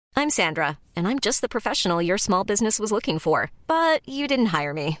I'm Sandra, and I'm just the professional your small business was looking for. But you didn't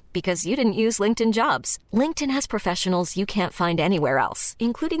hire me because you didn't use LinkedIn Jobs. LinkedIn has professionals you can't find anywhere else,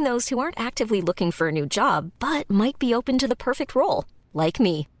 including those who aren't actively looking for a new job, but might be open to the perfect role, like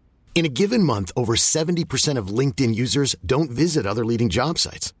me. In a given month, over 70% of LinkedIn users don't visit other leading job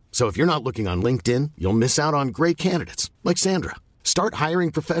sites. So if you're not looking on LinkedIn, you'll miss out on great candidates like Sandra. Start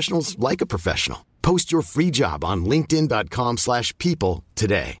hiring professionals like a professional. Post your free job on linkedin.com/people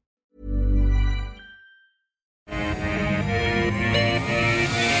today.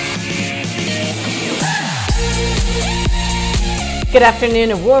 Good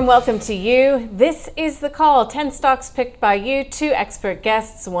afternoon, a warm welcome to you. This is The Call, 10 stocks picked by you, 2 expert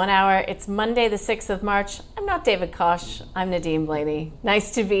guests, 1 hour. It's Monday the 6th of March. I'm not David Kosh, I'm Nadine Blaney.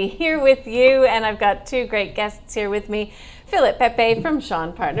 Nice to be here with you, and I've got 2 great guests here with me. Philip Pepe from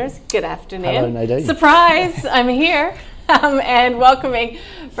Shaw Partners. Good afternoon. Hello, Nadine. Surprise, I'm here. And welcoming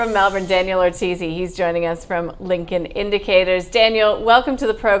from Melbourne, Daniel Ortizi. He's joining us from Lincoln Indicators. Daniel, welcome to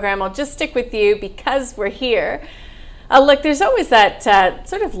the program. I'll just stick with you because we're here. Look, there's always that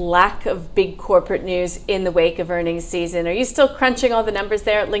sort of lack of big corporate news in the wake of earnings season. Are you still crunching all the numbers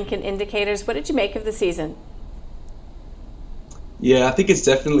there at Lincoln Indicators? What did you make of the season? Yeah, I think it's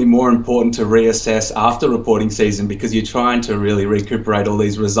definitely more important to reassess after reporting season because you're trying to really recuperate all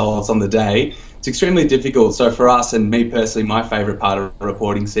these results on the day. It's extremely difficult. So for us, and me personally, my favourite part of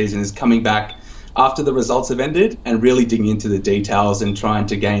reporting season is coming back after the results have ended and really digging into the details and trying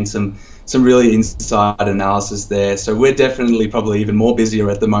to gain some really inside analysis there. So we're definitely probably even more busier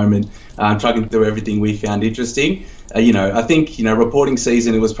at the moment, trucking through everything we found interesting. I think, reporting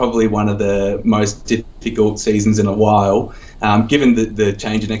season, it was probably one of the most difficult seasons in a while, given the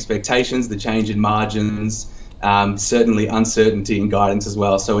change in expectations, the change in margins, certainly uncertainty in guidance as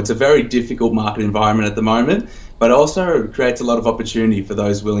well. So it's a very difficult market environment at the moment, but also creates a lot of opportunity for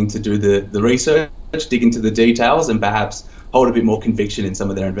those willing to do the research, dig into the details, and perhaps hold a bit more conviction in some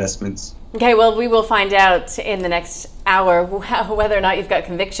of their investments. Okay, well, we will find out in the next hour whether or not you've got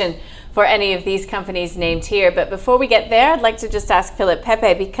conviction for any of these companies named here. But before we get there, I'd like to just ask Philip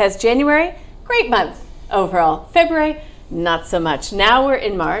Pepe, because January, great month overall. February, not so much. Now we're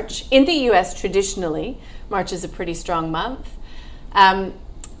in March. In the US, traditionally, March is a pretty strong month.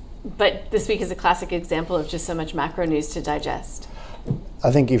 But this week is a classic example of just so much macro news to digest. I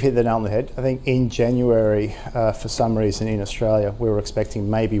think you've hit the nail on the head. I think in January, for some reason in Australia, we were expecting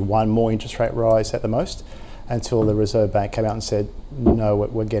maybe one more interest rate rise at the most, until the Reserve Bank came out and said, no,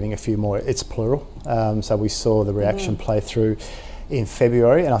 we're getting a few more. It's plural. So we saw the reaction play through in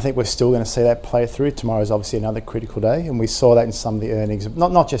February, and I think we're still going to see that play through. Tomorrow is obviously another critical day, and we saw that in some of the earnings,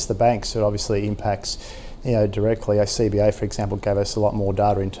 not just the banks, it obviously impacts directly. CBA, for example, gave us a lot more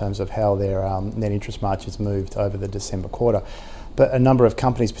data in terms of how their net interest margins moved over the December quarter. But a number of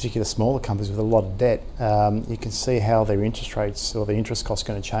companies, particularly smaller companies with a lot of debt, you can see how their interest rates or their interest costs are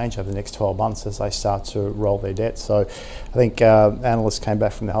going to change over the next 12 months as they start to roll their debt. So I think analysts came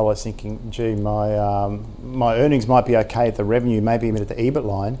back from the holidays thinking, gee, my earnings might be okay at the revenue, maybe even at the EBIT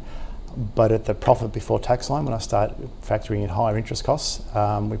line, but at the profit before tax line, when I start factoring in higher interest costs,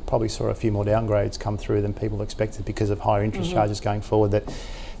 we probably saw a few more downgrades come through than people expected because of higher interest charges going forward, that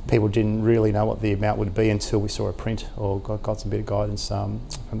people didn't really know what the amount would be until we saw a print or got some bit of guidance from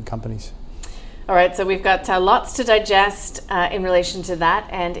the companies. All right, so we've got lots to digest in relation to that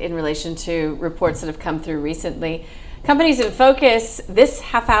and in relation to reports that have come through recently. Companies in focus this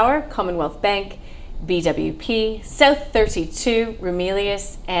half hour: Commonwealth Bank, BWP, South 32,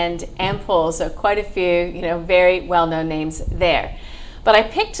 Ramelius, and Ampol. So quite a few, very well-known names there. But I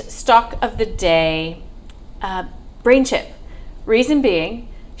picked stock of the day, BrainChip. Reason being,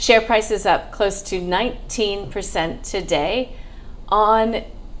 share price is up close to 19% today on,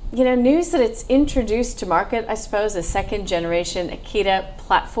 news that it's introduced to market, I suppose, a second generation Akida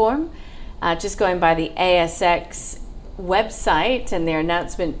platform. Just going by the ASX website and their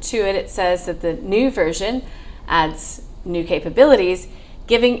announcement to it, it says that the new version adds new capabilities,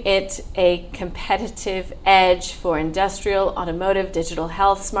 giving it a competitive edge for industrial, automotive, digital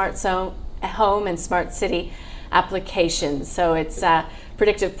health, smart home, and smart city applications. So it's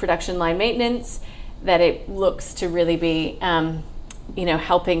predictive production line maintenance that it looks to really be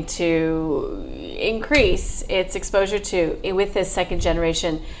helping to increase its exposure to with this second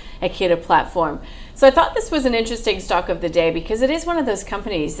generation Akida platform. So I thought this was an interesting stock of the day because it is one of those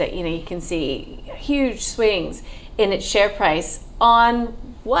companies that you can see huge swings in its share price on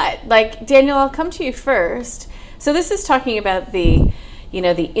what? Like, Daniel, I'll come to you first. So this is talking about the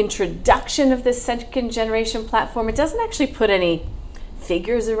introduction of this second generation platform. It doesn't actually put any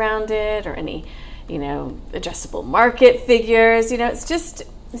figures around it or any, addressable market figures. It's just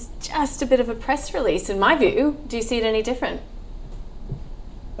is just a bit of a press release, in my view. Do you see it any different?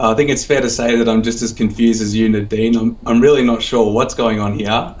 I think it's fair to say that I'm just as confused as you, Nadine. I'm really not sure what's going on here.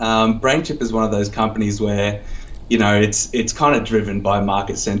 BrainChip is one of those companies where, you know, it's kind of driven by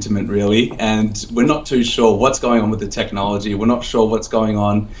market sentiment, really, and we're not too sure what's going on with the technology. We're not sure what's going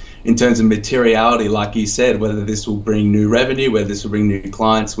on in terms of materiality, like you said, whether this will bring new revenue, whether this will bring new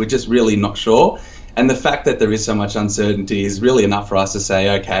clients. We're just really not sure. And the fact that there is so much uncertainty is really enough for us to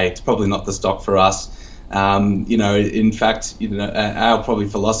say, okay, it's probably not the stock for us. You know, in fact, you know, our probably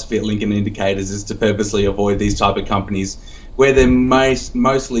philosophy at Lincoln Indicators is to purposely avoid these type of companies where they're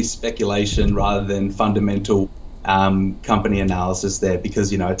mostly speculation rather than fundamental company analysis there,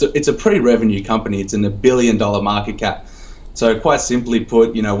 because, you know, it's a pre-revenue company. It's in $1 billion market cap. So quite simply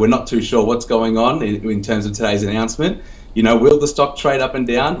put, you know, we're not too sure what's going on in terms of today's announcement. You know, will the stock trade up and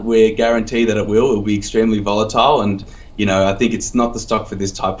down? We guarantee that it will. It will be extremely volatile, and you know, I think it's not the stock for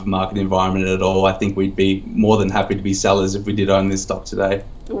this type of market environment at all. I think we'd be more than happy to be sellers if we did own this stock today.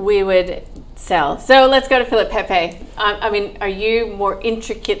 We would sell. So let's go to Philip Pepe. I mean, are you more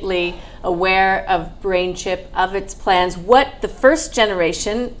intricately aware of BrainChip, of its plans, what the first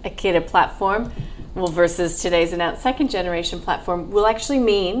generation Akida platform versus today's announced second generation platform will actually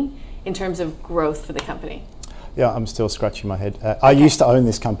mean in terms of growth for the company? Yeah, I'm still scratching my head. I used to own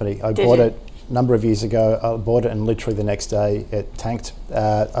this company. I bought it a number of years ago. I bought it and literally the next day it tanked.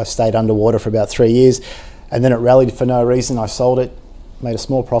 I stayed underwater for about 3 years and then it rallied for no reason. I sold it, made a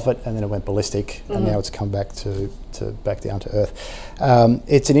small profit, and then it went ballistic, and now it's come back to back down to earth.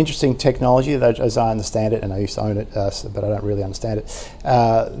 It's an interesting technology, that, as I understand it, and I used to own it, but I don't really understand it.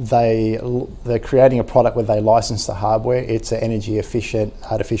 They're creating a product where they license the hardware. It's an energy efficient,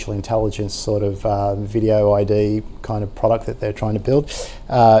 artificial intelligence sort of video ID kind of product that they're trying to build.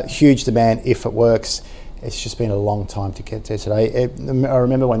 Huge demand if it works. It's just been a long time to get there today. I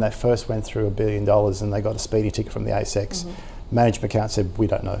remember when they first went through $1 billion and they got a speeding ticket from the ASX. Management account said, we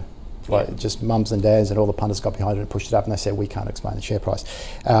don't know. Like just mums and dads and all the punters got behind it and pushed it up, and they said, we can't explain the share price.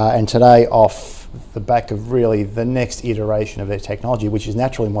 And today, off the back of really the next iteration of their technology, which is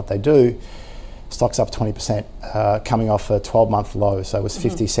naturally what they do, stock's up 20%, coming off a 12-month low. So it was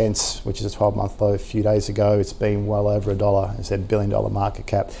 50 cents, which is a 12-month low a few days ago. It's been well over $1. It's a $1 billion market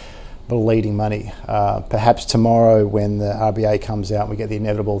cap, bleeding money. Perhaps tomorrow when the RBA comes out and we get the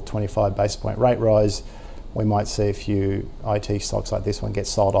inevitable 25 basis point rate rise, we might see a few IT stocks like this one get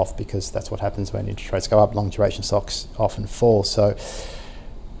sold off, because that's what happens when interest rates go up. Long duration stocks often fall. So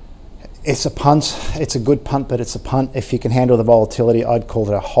it's a punt. It's a good punt, but it's a punt. If you can handle the volatility, I'd call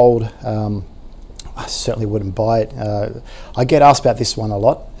it a hold. I certainly wouldn't buy it. I get asked about this one a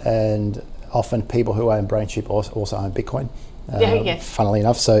lot, and often people who own BrainChip also own Bitcoin. Funnily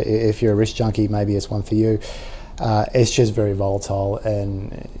enough, so if you're a risk junkie, maybe it's one for you. It's just very volatile,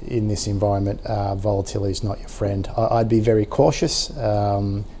 and in this environment, volatility is not your friend. I'd be very cautious,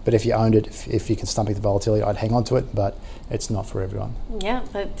 but if you owned it, if you can stomach the volatility, I'd hang on to it, but it's not for everyone. Yeah,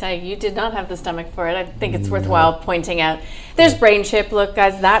 but you did not have the stomach for it. I think it's worthwhile pointing out. There's BrainChip. Look,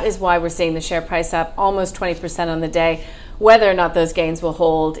 guys, that is why we're seeing the share price up almost 20% on the day. Whether or not those gains will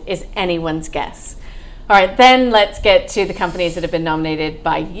hold is anyone's guess. All right, then let's get to the companies that have been nominated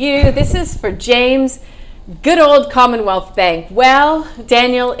by you. This is for James. Good old Commonwealth Bank. Well,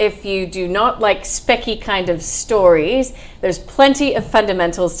 Daniel, if you do not like specky kind of stories, there's plenty of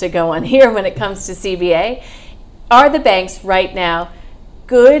fundamentals to go on here when it comes to CBA. Are the banks right now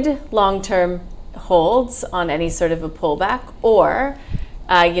good long-term holds on any sort of a pullback? Or,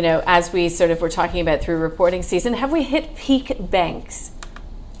 as we sort of were talking about through reporting season, have we hit peak banks?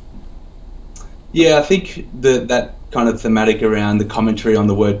 Yeah, I think that kind of thematic around the commentary on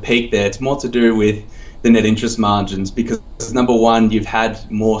the word peak there, it's more to do with the net interest margins, because number one, you've had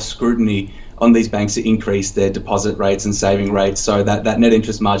more scrutiny on these banks to increase their deposit rates and saving rates, so that net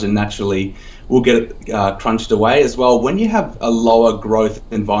interest margin naturally will get crunched away as well. When you have a lower growth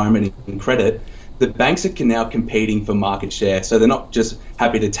environment in credit, the banks are now competing for market share, so they're not just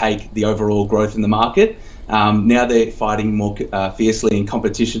happy to take the overall growth in the market. Now they're fighting more fiercely in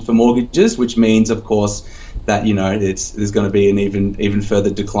competition for mortgages, which means, of course, that there's going to be an even further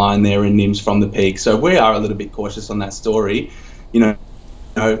decline there in NIMs from the peak. So we are a little bit cautious on that story.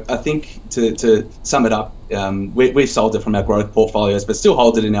 I think to sum it up, we've sold it from our growth portfolios, but still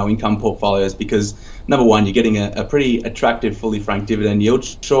hold it in our income portfolios, because number one, you're getting a pretty attractive fully franked dividend yield.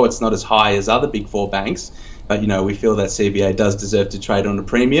 Sure, it's not as high as other big four banks, but we feel that CBA does deserve to trade on a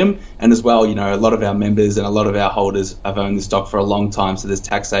premium. And as well, a lot of our members and a lot of our holders have owned the stock for a long time, so there's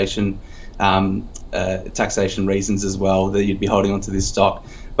taxation reasons as well that you'd be holding onto this stock.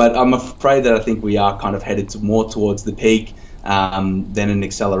 But I'm afraid that I think we are kind of headed more towards the peak. then an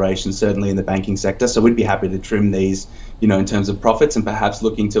acceleration certainly in the banking sector. So we'd be happy to trim these, in terms of profits, and perhaps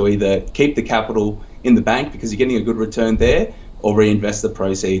looking to either keep the capital in the bank because you're getting a good return there, or reinvest the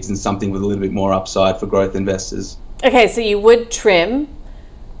proceeds in something with a little bit more upside for growth investors. Okay, so you would trim,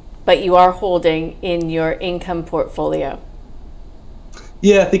 but you are holding in your income portfolio.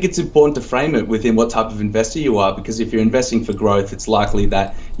 Yeah, I think it's important to frame it within what type of investor you are, because if you're investing for growth, it's likely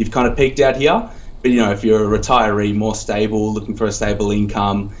that you've kind of peaked out here. But, if you're a retiree, more stable, looking for a stable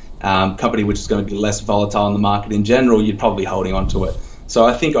income, company which is going to be less volatile in the market in general, you're probably holding on to it. So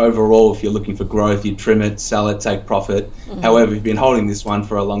I think overall, if you're looking for growth, you trim it, sell it, take profit. Mm-hmm. However, if you've been holding this one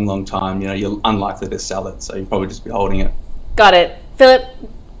for a long, long time, you're unlikely to sell it. So you'll probably just be holding it. Got it. Philip,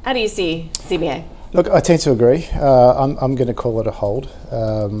 how do you see CBA? Look, I tend to agree. I'm going to call it a hold.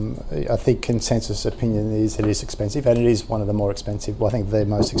 I think consensus opinion is it is expensive, and it is one of the more expensive, well, I think the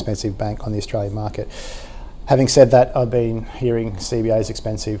most expensive bank on the Australian market. Having said that, I've been hearing CBA is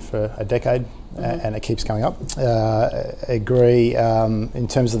expensive for a decade, and it keeps going up. Agree. In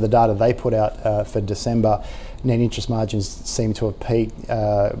terms of the data they put out for December, net interest margins seem to have peaked.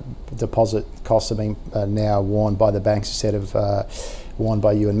 Deposit costs have been now worn by the banks instead of worn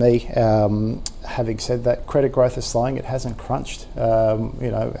by you and me. Having said that, credit growth is slowing. It hasn't crunched.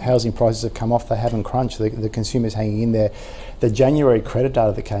 Housing prices have come off. They haven't crunched. The consumer's hanging in there. The January credit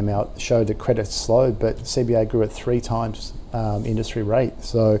data that came out showed that credit slowed, but CBA grew at 3 times industry rate.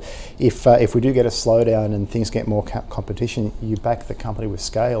 So if we do get a slowdown and things get more competition, you back the company with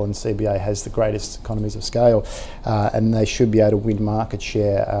scale, and CBA has the greatest economies of scale, and they should be able to win market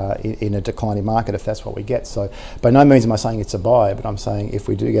share in a declining market if that's what we get. So by no means am I saying it's a buy, but I'm saying if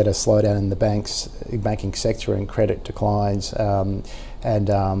we do get a slowdown in the banking sector and credit declines,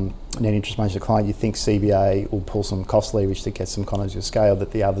 and net interest margin decline, you think CBA will pull some cost leverage to get some economies of scale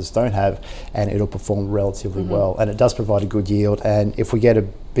that the others don't have, and it'll perform relatively well. And it does provide a good yield. And if we get a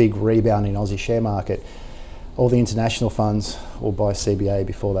big rebound in Aussie share market, all the international funds will buy CBA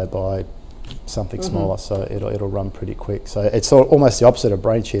before they buy something smaller. So it'll run pretty quick. So it's almost the opposite of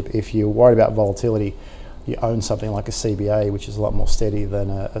BrainChip. If you're worried about volatility, you own something like a CBA, which is a lot more steady than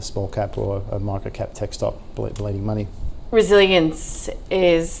a small cap or a micro cap tech stock bleeding money. Resilience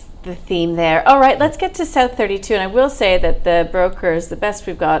is the theme there. All right, let's get to South 32. And I will say that the brokers, the best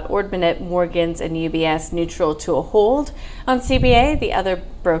we've got, Ord Minnett, Morgans, and UBS, neutral to a hold on CBA. The other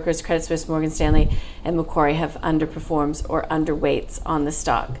brokers, Credit Suisse, Morgan Stanley, and Macquarie, have underperforms or underweights on the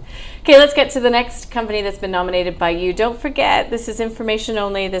stock. Okay, let's get to the next company that's been nominated by you. Don't forget, this is information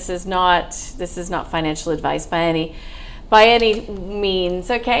only. This is not financial advice by any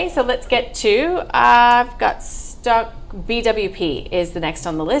means. Okay, so let's get to, I've got stock. BWP is the next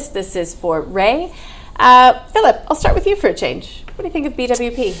on the list. This is for Ray. Philip, I'll start with you for a change. What do you think of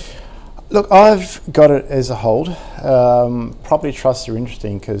BWP? Look, I've got it as a hold. Property trusts are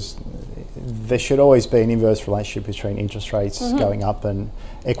interesting because there should always be an inverse relationship between interest rates going up and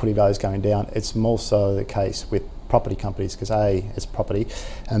equity values going down. It's more so the case with property companies because A, it's property,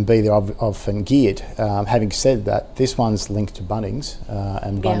 and B, they're often geared. Having said that, this one's linked to Bunnings,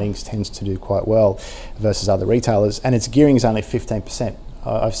 and Bunnings tends to do quite well versus other retailers, and its gearing is only 15%.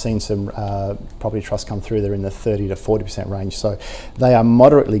 I've seen some property trusts come through, they're in the 30 to 40% range, so they are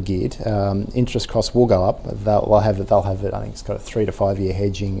moderately geared. Interest costs will go up. They'll have it, I think it's got a 3 to 5 year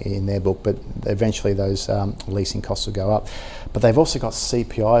hedging in their book, but eventually those leasing costs will go up. But they've also got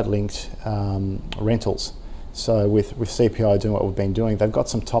CPI linked rentals. So with CPI doing what we've been doing, they've got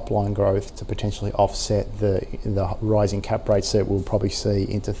some top line growth to potentially offset the rising cap rates that we'll probably see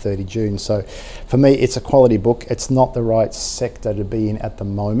into 30 June. So for me, it's a quality book. It's not the right sector to be in at the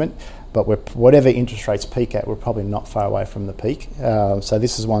moment, but whatever interest rates peak at, we're probably not far away from the peak. So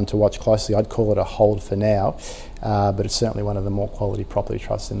this is one to watch closely. I'd call it a hold for now, but it's certainly one of the more quality property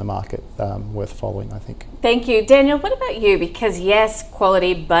trusts in the market, worth following, I think. Thank you. Daniel, what about you? Because yes,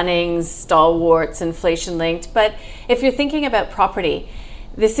 quality, Bunnings, stalwarts, inflation linked, but if you're thinking about property,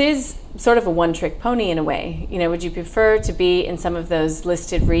 this is sort of a one-trick pony in a way. Would you prefer to be in some of those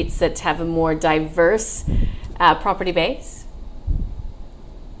listed REITs that have a more diverse property base?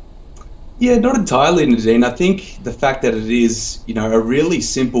 Yeah, not entirely, Nadine. I think the fact that it is, a really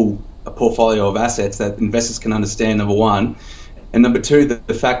simple portfolio of assets that investors can understand, number one, and number two,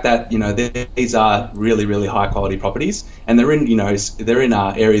 the fact that these are really, really high quality properties, and they're in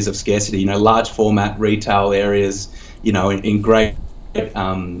areas of scarcity, large format retail areas, in great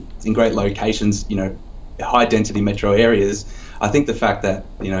locations, high density metro areas. I think the fact that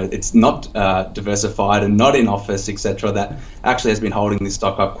it's not diversified and not in office, etc., that actually has been holding this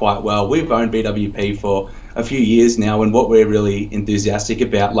stock up quite well. We've owned BWP for a few years now, and what we're really enthusiastic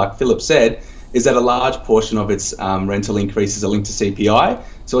about, like Philip said, is that a large portion of its rental increases are linked to CPI.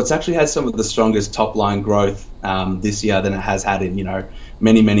 So it's actually had some of the strongest top line growth this year than it has had in,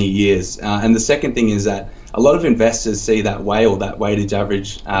 many, many years. And the second thing is that a lot of investors see that WALE, that weighted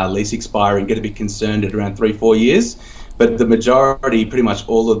average lease expiry, and get a bit concerned at around 3-4 years. But the majority, pretty much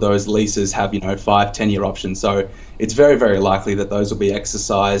all of those leases have, 5-10-year options. So it's very, very likely that those will be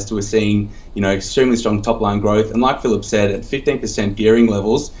exercised. We're seeing, extremely strong top line growth. And like Philip said, at 15% gearing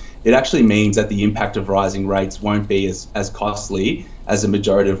levels, it actually means that the impact of rising rates won't be as costly as the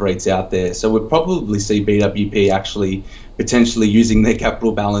majority of REITs out there. So we'll probably see BWP actually potentially using their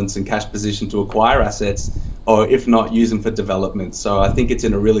capital balance and cash position to acquire assets, or if not, use them for development. So I think it's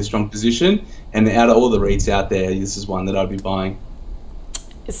in a really strong position. And out of all the REITs out there, this is one that I'd be buying.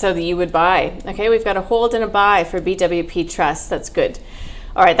 So that you would buy. Okay, we've got a hold and a buy for BWP Trust. That's good.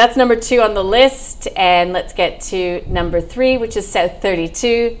 All right, that's number 2 on the list. And let's get to number 3, which is South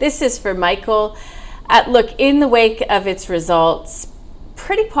 32. This is for Michael. Look, in the wake of its results,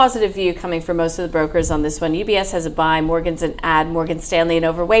 pretty positive view coming from most of the brokers on this one. UBS has a buy, Morgan's an add, Morgan Stanley an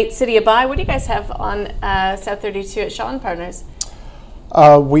overweight, Citi a buy. What do you guys have on South 32 at Shaw and Partners?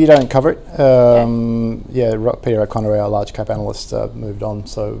 We don't cover it. Peter O'Connor, our large cap analyst, moved on,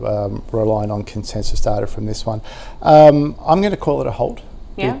 so relying on consensus data from this one. I'm going to call it a hold.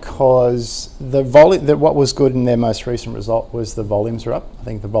 Yeah. Because what was good in their most recent result was the volumes are up. I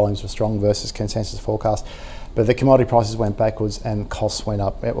think the volumes were strong versus consensus forecast. But the commodity prices went backwards and costs went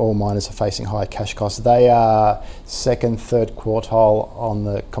up. All miners are facing higher cash costs. They are second, third quartile on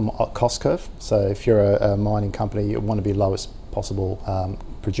the cost curve. So if you're a mining company, you want to be lowest possible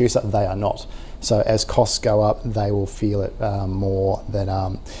producer. They are not. So as costs go up, they will feel it more than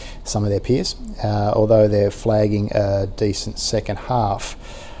some of their peers. Although they're flagging a decent second half,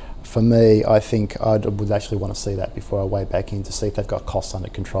 for me, I think I would actually want to see that before I weigh back in to see if they've got costs under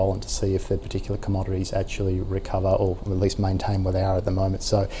control and to see if their particular commodities actually recover or at least maintain where they are at the moment.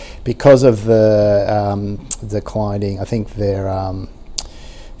 So because of the declining, I think their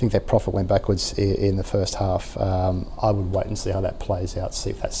profit went backwards in the first half. I would wait and see how that plays out,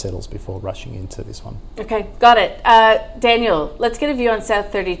 see if that settles before rushing into this one. Okay, got it. Daniel, let's get a view on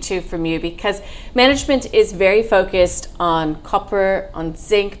South 32 from you, because management is very focused on copper, on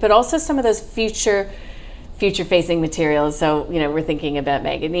zinc, but also some of those future-facing materials. So, we're thinking about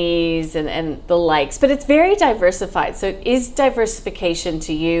manganese and the likes, but it's very diversified. So is diversification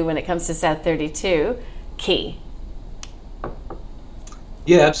to you when it comes to South 32 key?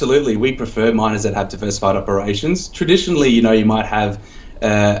 Yeah, absolutely. We prefer miners that have diversified operations. Traditionally, you might have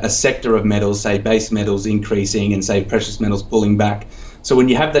a sector of metals, say base metals increasing and say precious metals pulling back. So when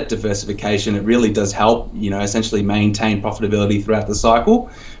you have that diversification, it really does help, essentially maintain profitability throughout the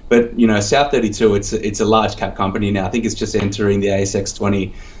cycle. But, South 32, it's a large cap company now. I think it's just entering the ASX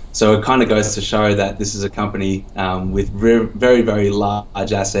 20. So it kind of goes to show that this is a company with very, very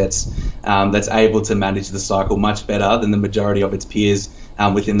large assets that's able to manage the cycle much better than the majority of its peers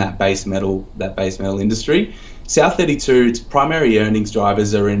within that base metal industry. South 32's primary earnings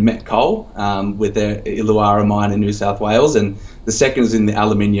drivers are in met coal with their Illawarra mine in New South Wales, and the second is in the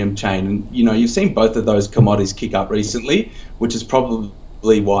aluminium chain. And you've seen both of those commodities kick up recently, which is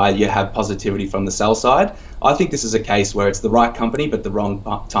probably why you have positivity from the sell side. I think this is a case where it's the right company but the wrong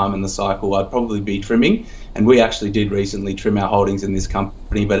time in the cycle. I'd probably be trimming, and we actually did recently trim our holdings in this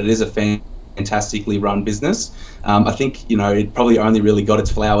company, but it is a fantastically run business. I think it probably only really got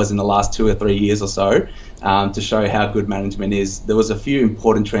its flowers in the last 2 or 3 years or so to show how good management is. There was a few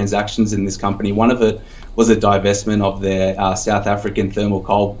important transactions in this company. One of it was a divestment of their South African thermal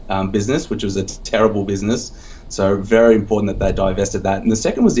coal business, which was a terrible business. So very important that they divested that. And the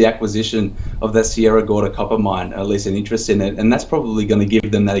second was the acquisition of that Sierra Gorda copper mine, at least an interest in it. And that's probably going to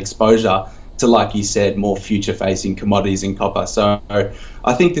give them that exposure to, like you said, more future-facing commodities in copper. So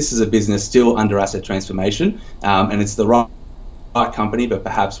I think this is a business still under asset transformation, and it's the right company, but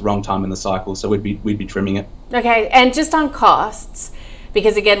perhaps wrong time in the cycle. So we'd be trimming it. Okay, and just on costs,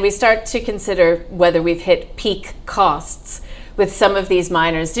 because again, we start to consider whether we've hit peak costs with some of these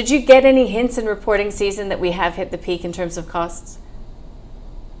miners. Did you get any hints in reporting season that we have hit the peak in terms of costs?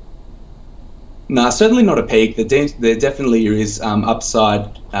 No, certainly not a peak. There definitely is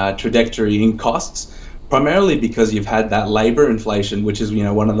upside trajectory in costs, primarily because you've had that labour inflation, which is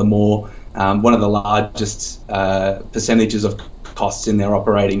one of the largest percentages of costs in their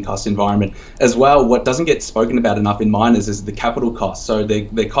operating cost environment. As well, what doesn't get spoken about enough in miners is the capital costs. So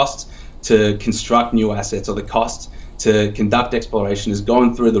the cost to construct new assets or the cost to conduct exploration has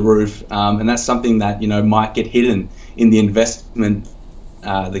gone through the roof, and that's something that might get hidden in the investment.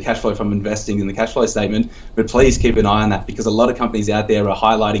 The cash flow from investing in the cash flow statement, but please keep an eye on that, because a lot of companies out there are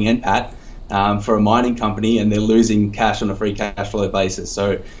highlighting NPAT for a mining company, and they're losing cash on a free cash flow basis.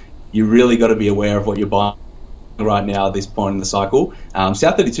 So you really got to be aware of what you're buying right now at this point in the cycle.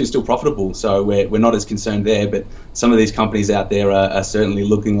 South32 is still profitable, so we're not as concerned there, but some of these companies out there are certainly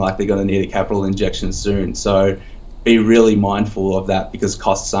looking like they're going to need a capital injection soon. So be really mindful of that, because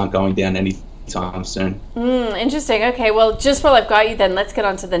costs aren't going down anytime soon. Interesting. Okay, well, just while I've got you then, let's get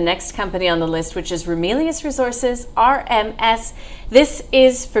on to the next company on the list, which is Ramelius Resources, RMS. This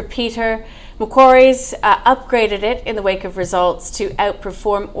is for Peter. Macquarie's upgraded it in the wake of results to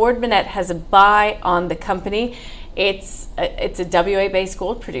outperform. Ord Minnett has a buy on the company. It's a WA-based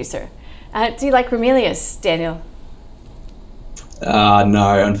gold producer. Do you like Ramelius, Daniel?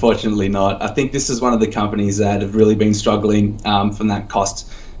 No, unfortunately not. I think this is one of the companies that have really been struggling from that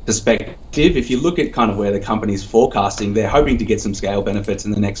cost perspective. If you look at kind of where the company's forecasting, they're hoping to get some scale benefits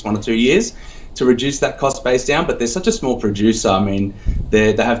in the next 1 or 2 years to reduce that cost base down, but they're such a small producer. I mean,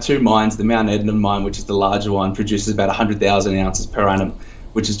 they have 2 mines. The Mount Edna mine, which is the larger one, produces about 100,000 ounces per annum,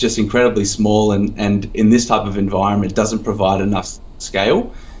 which is just incredibly small, and in this type of environment doesn't provide enough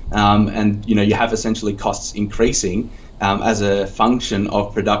scale. And you have essentially costs increasing as a function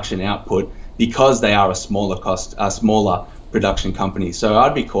of production output, because they are a smaller production company. So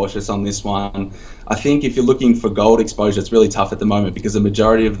I'd be cautious on this one. I think if you're looking for gold exposure, it's really tough at the moment because the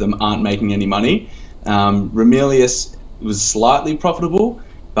majority of them aren't making any money. Ramelius was slightly profitable,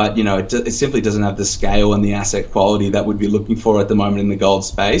 but it simply doesn't have the scale and the asset quality that we'd be looking for at the moment in the gold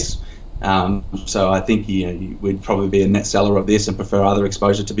space. So I think we'd probably be a net seller of this and prefer other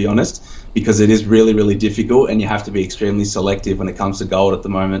exposure, to be honest, because it is really, really difficult, and you have to be extremely selective when it comes to gold at the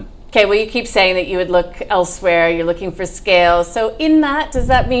moment. Okay, well, you keep saying that you would look elsewhere, you're looking for scale. So in that, does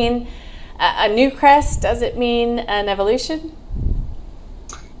that mean a Newcrest? Does it mean an Evolution?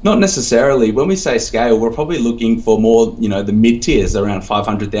 Not necessarily. When we say scale, we're probably looking for more, the mid-tiers, around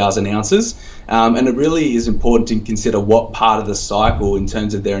 500,000 ounces. And it really is important to consider what part of the cycle in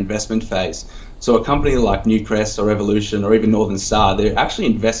terms of their investment phase. So a company like Newcrest or Evolution or even Northern Star, they're actually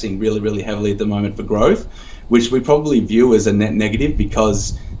investing really, really heavily at the moment for growth, which we probably view as a net negative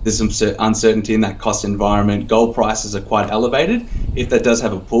because there's some uncertainty in that cost environment. Gold prices are quite elevated. If that does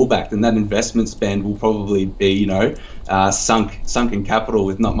have a pullback, then that investment spend will probably be, sunken capital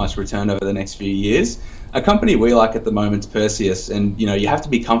with not much return over the next few years. A company we like at the moment is Perseus, and you have to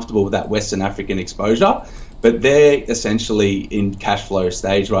be comfortable with that Western African exposure. But they're essentially in cash flow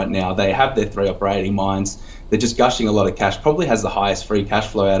stage right now. They have their 3 operating mines. They're just gushing a lot of cash. Probably has the highest free cash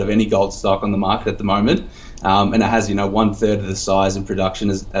flow out of any gold stock on the market at the moment. And it has, 1/3 of the size and production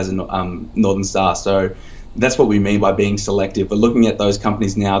as a Northern Star. So that's what we mean by being selective. We're looking at those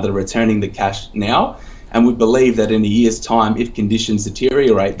companies now that are returning the cash now. And we believe that in a year's time, if conditions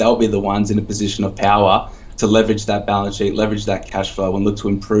deteriorate, they'll be the ones in a position of power to leverage that balance sheet, leverage that cash flow, and look to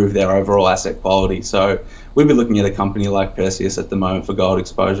improve their overall asset quality. So we'll be looking at a company like Perseus at the moment for gold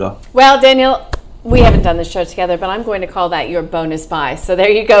exposure. Well, Daniel, we haven't done this show together, but I'm going to call that your bonus buy. So there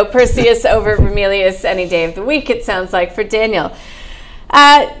you go, Perseus over Ramelius any day of the week, it sounds like, for Daniel.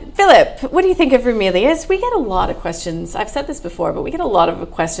 Philip, what do you think of Ramelius? We get a lot of questions. I've said this before, but we get a lot of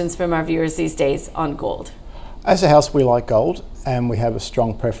questions from our viewers these days on gold. As a house, we like gold, and we have a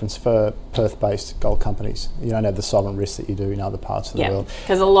strong preference for Perth-based gold companies. You don't have the sovereign risk that you do in other parts of the world.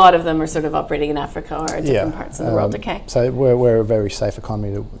 Because a lot of them are sort of operating in Africa or different parts of the world. Okay. So we're a very safe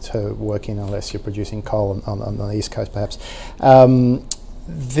economy to work in unless you're producing coal on the East Coast, perhaps.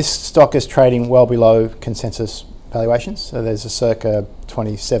 This stock is trading well below consensus valuations. So there's a circa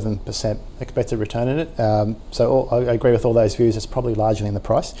 27% expected return in it. I agree with all those views. It's probably largely in the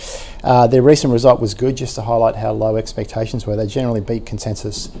price. Their recent result was good, just to highlight how low expectations were. They generally beat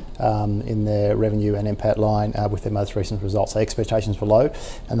consensus in their revenue and NPAT line with their most recent results. So expectations were low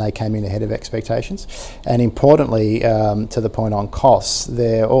and they came in ahead of expectations. And importantly, to the point on costs,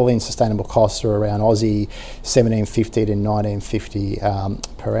 their all-in sustainable costs are around Aussie 1750 to 1950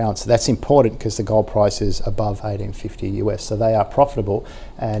 per ounce. So that's important because the gold price is above 1850 US. So they are profitable.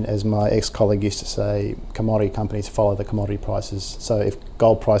 And as my ex-colleague used to say, commodity companies follow the commodity prices. So if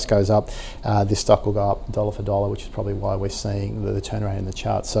gold price goes up, this stock will go up dollar for dollar, which is probably why we're seeing the turnaround in the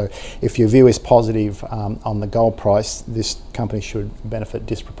chart. So if your view is positive on the gold price, this company should benefit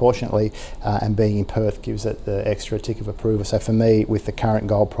disproportionately, and being in Perth gives it the extra tick of approval. So for me, with the current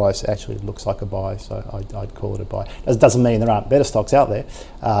gold price, it actually looks like a buy, so I'd call it a buy. It doesn't mean there aren't better stocks out there,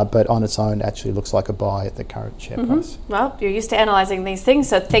 but on its own, it actually looks like a buy at the current share price. Well, you're used to analysing these things,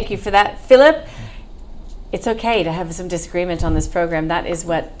 so thank you for that, Philip. It's okay to have some disagreement on this program. That is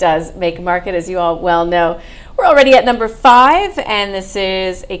what does make a market, as you all well know. We're already at number 5, and this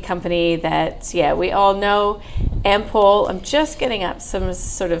is a company that, we all know Ampol. I'm just getting up some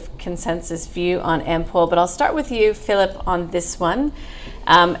sort of consensus view on Ampol, but I'll start with you, Philip, on this one.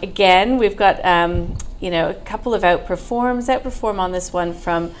 Again, we've got a couple of outperform on this one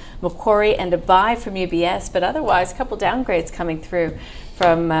from Macquarie and a buy from UBS, but otherwise a couple downgrades coming through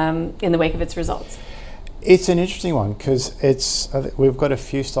from in the wake of its results. It's an interesting one because we've got a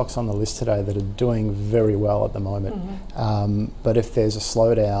few stocks on the list today that are doing very well at the moment. But if there's a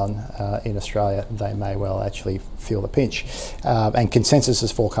slowdown in Australia, they may well actually feel the pinch. And consensus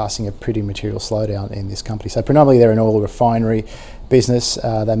is forecasting a pretty material slowdown in this company. So predominantly they're an oil refinery business.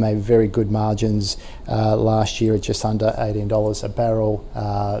 They made very good margins last year at just under $18 a barrel.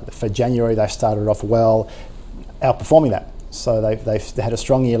 For January, they started off well, outperforming that. So they had a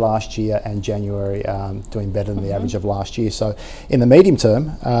strong year last year, and January doing better than the average of last year. So in the medium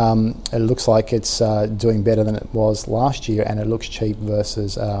term, it looks like it's doing better than it was last year, and it looks cheap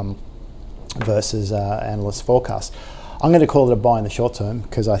versus analyst forecasts. I'm going to call it a buy in the short term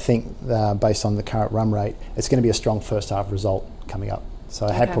because I think based on the current run rate, it's going to be a strong first half result coming up. So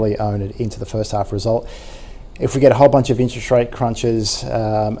I happily own it into the first half result. If we get a whole bunch of interest rate crunches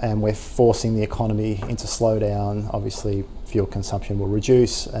and we're forcing the economy into slowdown, obviously fuel consumption will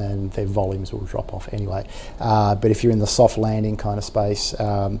reduce and their volumes will drop off anyway. But if you're in the soft landing kind of space,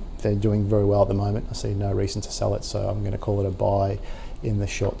 they're doing very well at the moment. I see no reason to sell it, so I'm going to call it a buy in the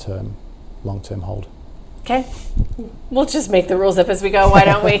short term, long term hold. Okay, we'll just make the rules up as we go, why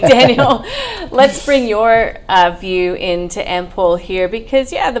don't we, Daniel? Let's bring your view into Ampol here because,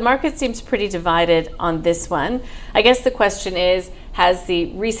 the market seems pretty divided on this one. I guess the question is, has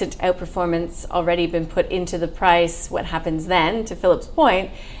the recent outperformance already been put into the price? What happens then, to Philip's point,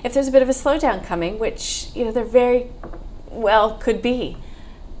 if there's a bit of a slowdown coming, which, there very well could be?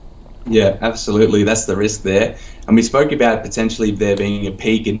 Yeah, absolutely. That's the risk there. And we spoke about potentially there being a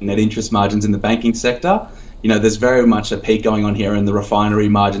peak in net interest margins in the banking sector. There's very much a peak going on here in the refinery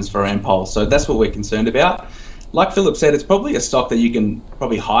margins for Ampol. So that's what we're concerned about. Like Philip said, it's probably a stock that you can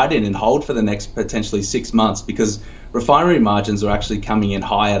probably hide in and hold for the next potentially 6 months because refinery margins are actually coming in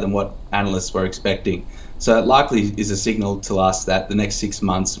higher than what analysts were expecting. So it likely is a signal to us that the next 6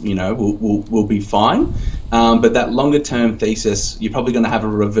 months, will be fine. But that longer term thesis, you're probably going to have a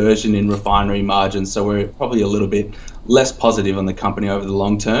reversion in refinery margins. So we're probably a little bit less positive on the company over the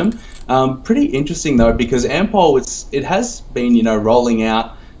long term. Pretty interesting though, because Ampol, it has been, rolling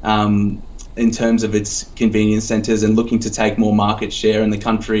out in terms of its convenience centres and looking to take more market share in the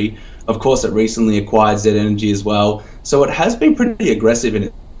country. Of course, it recently acquired Z Energy as well. So it has been pretty aggressive in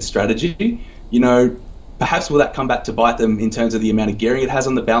its strategy. Perhaps will that come back to bite them in terms of the amount of gearing it has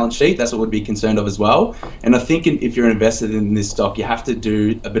on the balance sheet? That's what we'd be concerned of as well. And I think if you're invested in this stock, you have to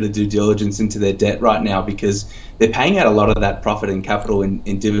do a bit of due diligence into their debt right now because they're paying out a lot of that profit and capital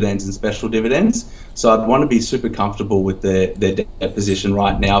in dividends and special dividends. So I'd want to be super comfortable with their debt position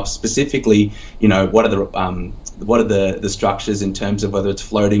right now. Specifically, what are the structures in terms of whether it's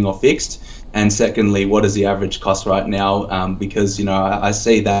floating or fixed? And secondly, what is the average cost right now? Because, I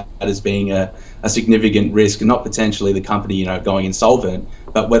see that as being a significant risk, not potentially the company, going insolvent,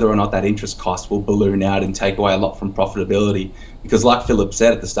 but whether or not that interest cost will balloon out and take away a lot from profitability. Because like Philip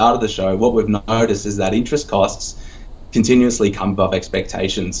said at the start of the show, what we've noticed is that interest costs continuously come above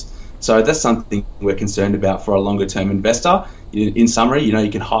expectations. So that's something we're concerned about for a longer term investor. In summary, you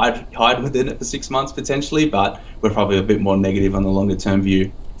can hide within it for 6 months potentially, but we're probably a bit more negative on the longer term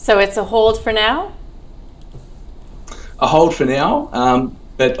view. So it's a hold for now? A hold for now,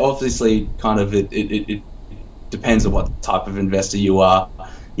 but obviously kind of it depends on what type of investor you are.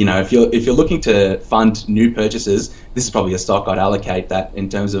 If you're looking to fund new purchases, this is probably a stock I'd allocate that in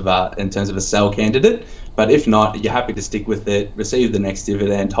terms of a sell candidate. But if not, you're happy to stick with it, receive the next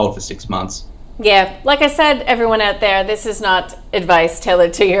dividend, hold for 6 months. Yeah, like I said, everyone out there, this is not advice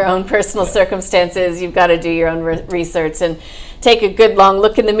tailored to your own personal circumstances. You've got to do your own research and take a good long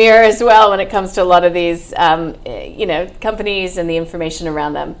look in the mirror as well when it comes to a lot of these, companies and the information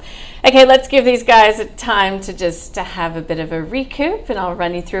around them. Okay, let's give these guys a time to have a bit of a recoup, and I'll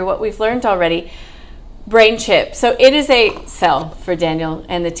run you through what we've learned already. BrainChip. So it is a sell for Daniel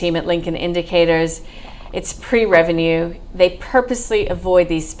and the team at Lincoln Indicators. It's pre-revenue. They purposely avoid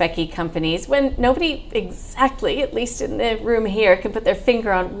these specky companies when nobody exactly, at least in the room here, can put their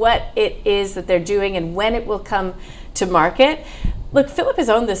finger on what it is that they're doing and when it will come to market. Look, Philip has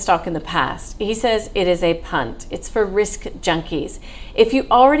owned this stock in the past. He says it is a punt. It's for risk junkies. If you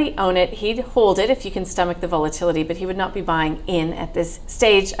already own it, he'd hold it if you can stomach the volatility, but he would not be buying in at this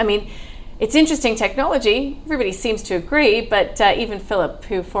stage. I mean, it's interesting technology. Everybody seems to agree, but even Philip,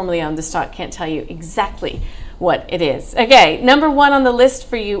 who formerly owned the stock, can't tell you exactly what it is. Okay, number one on the list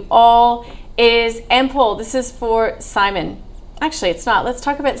for you all is Ampol. This is for Simon. Actually, it's not. Let's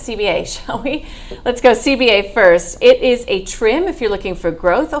talk about CBA, shall we? Let's go CBA first. It is a trim if you're looking for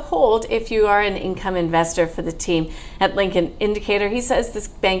growth, a hold if you are an income investor for the team at Lincoln Indicator. He says this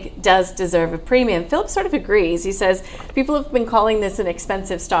bank does deserve a premium. Philip sort of agrees. He says people have been calling this an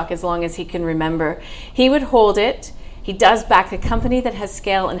expensive stock as long as he can remember. He would hold it. He does back a company that has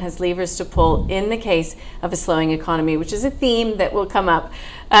scale and has levers to pull in the case of a slowing economy, which is a theme that will come up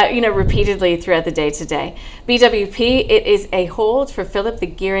repeatedly throughout the day today. BWP, it is a hold for Philip. The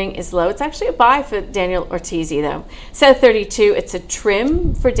gearing is low. It's actually a buy for Daniel Ortiz, though. South 32, it's a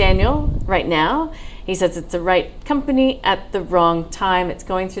trim for Daniel right now. He says it's the right company at the wrong time. It's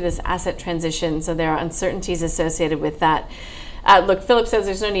going through this asset transition, so there are uncertainties associated with that. Look, Philip says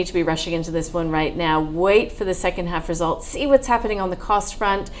there's no need to be rushing into this one right now. Wait for the second half results. See what's happening on the cost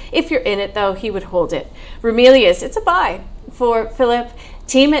front. If you're in it, though, he would hold it. Ramelius, it's a buy for Philip.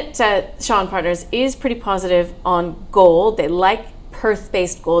 Team at Shaw & Partners is pretty positive on gold. They like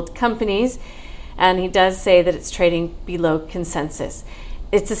Perth-based gold companies, and he does say that it's trading below consensus.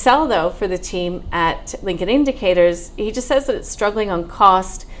 It's a sell, though, for the team at Lincoln Indicators. He just says that it's struggling on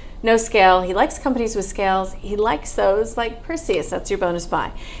cost. No scale. He likes companies with scales. He likes those like Perseus. That's your bonus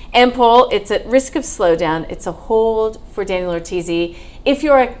buy. Ampol, it's at risk of slowdown. It's a hold for Daniel Ortiz. If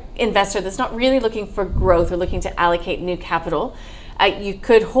you're an investor that's not really looking for growth or looking to allocate new capital, you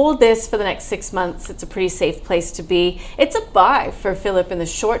could hold this for the next 6 months. It's a pretty safe place to be. It's a buy for Philip in the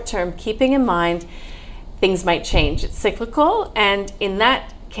short term, keeping in mind things might change. It's cyclical, and in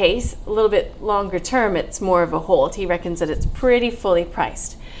that case, a little bit longer term, it's more of a hold. He reckons that it's pretty fully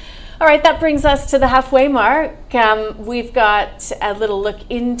priced. All right, that brings us to the halfway mark. We've got a little look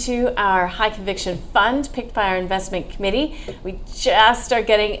into our high conviction fund picked by our investment committee. We just are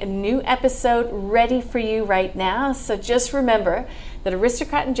getting a new episode ready for you right now. So just remember that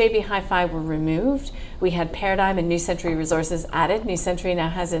Aristocrat and JB Hi-Fi were removed. We had Paradigm and New Century Resources added. New Century now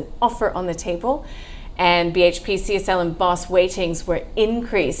has an offer on the table. And BHP, CSL, and Boss weightings were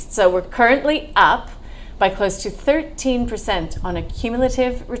increased. So we're currently up by close to 13% on a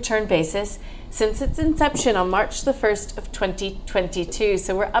cumulative return basis since its inception on March the 1st of 2022.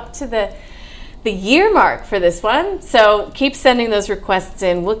 So we're up to the year mark for this one. So keep sending those requests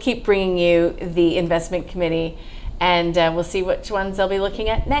in. We'll keep bringing you the investment committee, and we'll see which ones they'll be looking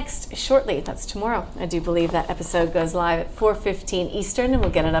at next shortly. That's tomorrow. I do believe that episode goes live at 4:15 Eastern, and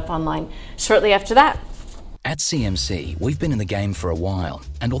we'll get it up online shortly after that. At CMC, we've been in the game for a while,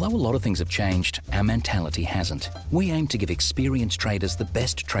 and although a lot of things have changed, our mentality hasn't. We aim to give experienced traders the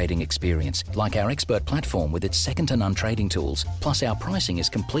best trading experience, like our expert platform with its second-to-none trading tools. Plus, our pricing is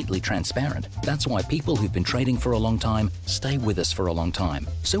completely transparent. That's why people who've been trading for a long time stay with us for a long time.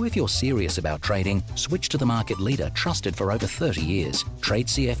 So if you're serious about trading, switch to the market leader trusted for over 30 years. Trade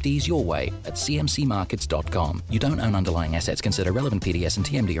CFDs your way at cmcmarkets.com. You don't own underlying assets. Consider relevant PDS and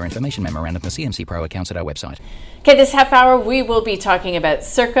TMD or information memorandum for CMC Pro accounts at our website. Okay, this half hour we will be talking about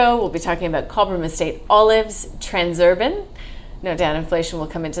Serco, we'll be talking about Cobram Estate Olives, Transurban, no doubt inflation will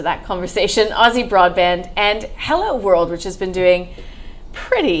come into that conversation, Aussie Broadband, and Hello World, which has been doing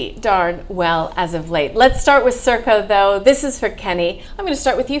pretty darn well as of late. Let's start with Serco, though. This is for Kenny. I'm going to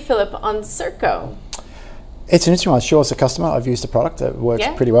start with you, Philip, on Serco. It's an interesting one. Sure, as a customer, I've used the product. It works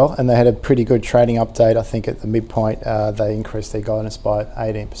pretty well, and they had a pretty good trading update. I think at the midpoint, they increased their guidance by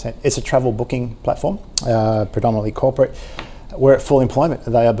 18%. It's a travel booking platform, predominantly corporate. We're at full employment.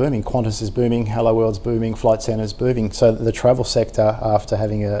 They are booming. Qantas is booming. Hello World's booming. Flight Centre is booming. So the travel sector, after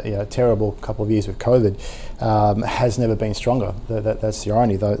having a terrible couple of years with COVID, has never been stronger. That's the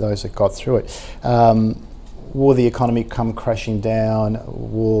irony, those that got through it. Will the economy come crashing down?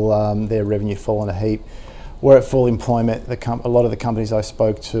 Will their revenue fall in a heap? We're at full employment. A lot of the companies I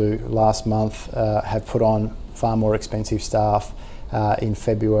spoke to last month have put on far more expensive staff in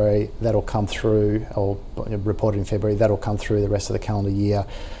February. That'll come through, or reported in February, that'll come through the rest of the calendar year.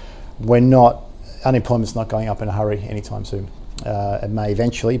 Unemployment's not going up in a hurry anytime soon. It may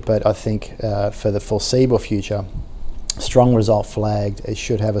eventually, but I think for the foreseeable future, strong result flagged. It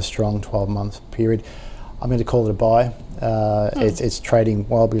should have a strong 12-month period. I'm going to call it a buy. It's trading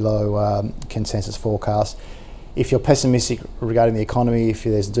well below consensus forecast. If you're pessimistic regarding the economy, if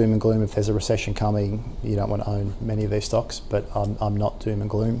there's doom and gloom, if there's a recession coming, you don't want to own many of these stocks, but I'm not doom and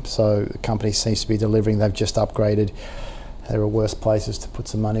gloom. So the company seems to be delivering. They've just upgraded. There are worse places to put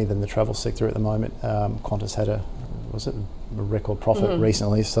some money than the travel sector at the moment. Qantas had a was it a record profit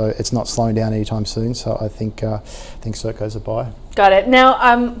recently, so it's not slowing down anytime soon. So I think Serco's a buy. Got it.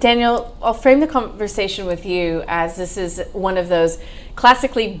 Now, Daniel, I'll frame the conversation with you as this is one of those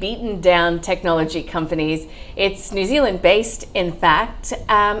classically beaten down technology companies. It's New Zealand based, in fact,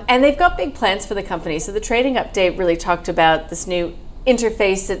 and they've got big plans for the company. So the trading update really talked about this new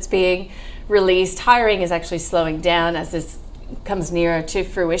interface that's being released. Hiring is actually slowing down as this comes nearer to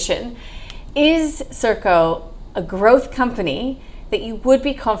fruition. Is Serco a growth company that you would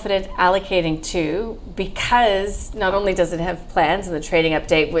be confident allocating to, because not only does it have plans, and the trading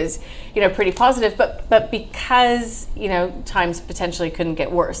update was, pretty positive, but because, times potentially couldn't get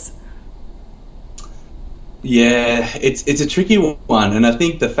worse? Yeah, it's a tricky one, and I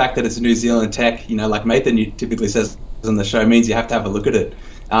think the fact that it's a New Zealand tech, like Nathan typically says on the show, means you have to have a look at it.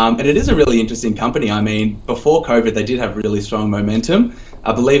 And it is a really interesting company. I mean, before COVID, they did have really strong momentum.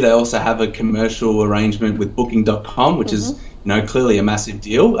 I believe they also have a commercial arrangement with Booking.com, which is, clearly a massive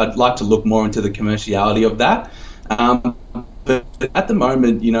deal. I'd like to look more into the commerciality of that. But at the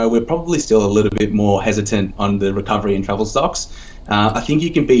moment, we're probably still a little bit more hesitant on the recovery in travel stocks. I think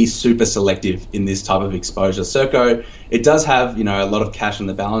you can be super selective in this type of exposure. Serco, it does have, a lot of cash on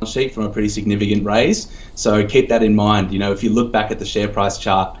the balance sheet from a pretty significant raise. So keep that in mind. If you look back at the share price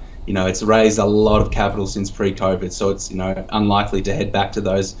chart, it's raised a lot of capital since pre-COVID. So it's, unlikely to head back to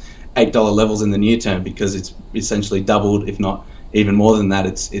those $8 levels in the near term, because it's essentially doubled, if not even more than that,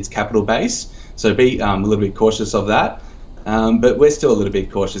 its capital base. So be a little bit cautious of that. But we're still a little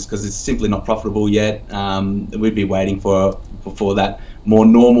bit cautious because it's simply not profitable yet. We'd be waiting for that more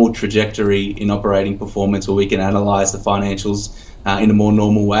normal trajectory in operating performance, where we can analyse the financials in a more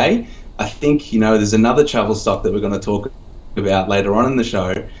normal way. I think, there's another travel stock that we're going to talk about later on in the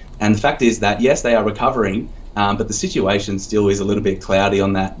show. And the fact is that, yes, they are recovering, but the situation still is a little bit cloudy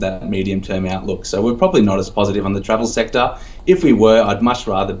on that medium-term outlook. So we're probably not as positive on the travel sector. If we were, I'd much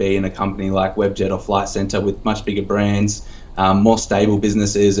rather be in a company like Webjet or Flight Centre with much bigger brands, more stable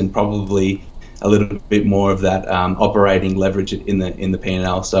businesses, and probably a little bit more of that operating leverage in the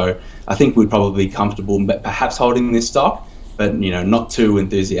P&L. So I think we'd probably be comfortable perhaps holding this stock, but not too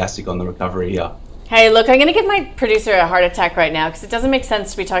enthusiastic on the recovery here. Hey, look, I'm going to give my producer a heart attack right now, because it doesn't make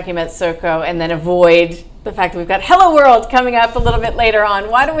sense to be talking about Serco and then avoid the fact that we've got Hello World coming up a little bit later on.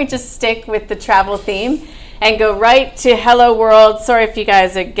 Why don't we just stick with the travel theme and go right to Hello World? Sorry if you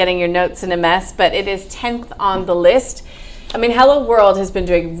guys are getting your notes in a mess, but it is 10th on the list. I mean, Hello World has been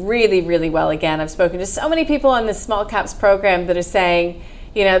doing really, really well again. I've spoken to so many people on this small caps program that are saying,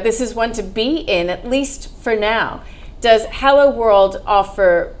 this is one to be in, at least for now. Does Hello World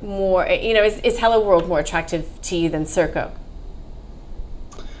offer more, is Hello World more attractive to you than Serco?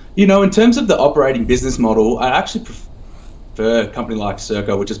 In terms of the operating business model, I actually prefer a company like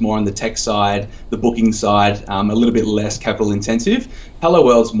Serco, which is more on the tech side, the booking side, a little bit less capital intensive. Hello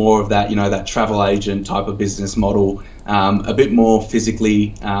World's more of that, that travel agent type of business model, a bit more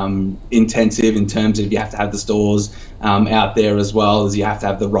physically intensive in terms of you have to have the stores out there, as well as you have to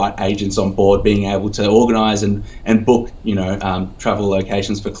have the right agents on board being able to organise and book, travel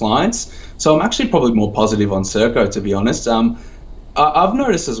locations for clients. So I'm actually probably more positive on Serco, to be honest. I've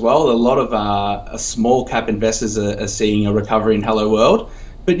noticed as well a lot of small cap investors are seeing a recovery in Hello World,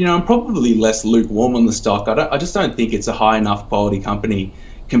 but I'm probably less lukewarm on the stock. I just don't think it's a high enough quality company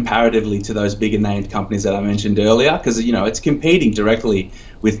comparatively to those bigger named companies that I mentioned earlier, because it's competing directly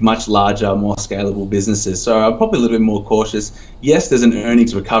with much larger, more scalable businesses. So I'm probably a little bit more cautious. Yes, there's an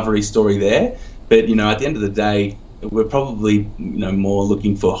earnings recovery story there, but at the end of the day, we're probably more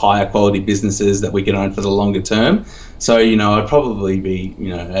looking for higher quality businesses that we can own for the longer term. So I'd probably be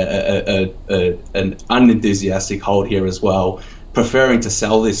an unenthusiastic hold here as well, preferring to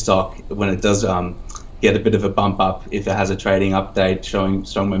sell this stock when it does get a bit of a bump up. If it has a trading update showing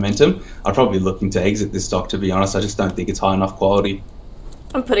strong momentum, I'd probably be looking to exit this stock, to be honest. I just don't think it's high enough quality.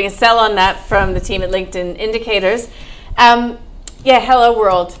 I'm putting a sell on that from the team at LinkedIn Indicators. Hello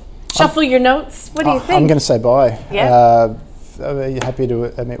World. Shuffle your notes. What do you think? I'm going to say buy. Yeah. I'm happy to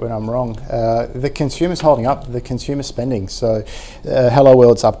admit when I'm wrong. The consumer's holding up, the consumer spending. So Hello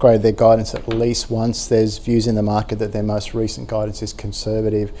World's upgraded their guidance at least once. There's views in the market that their most recent guidance is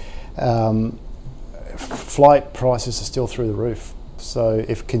conservative. Flight prices are still through the roof. So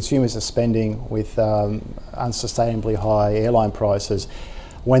if consumers are spending with unsustainably high airline prices,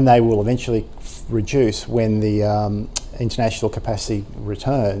 when they will eventually reduce, when the international capacity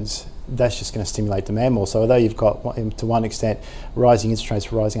returns, that's just going to stimulate demand more. So although you've got, to one extent, rising interest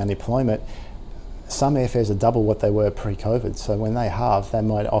rates, rising unemployment, some airfares are double what they were pre-COVID. So when they halve, they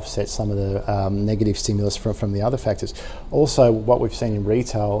might offset some of the negative stimulus from the other factors. Also, what we've seen in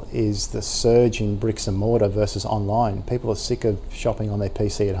retail is the surge in bricks and mortar versus online. People are sick of shopping on their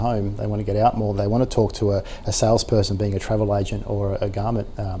PC at home. They want to get out more. They want to talk to a salesperson, being a travel agent or a garment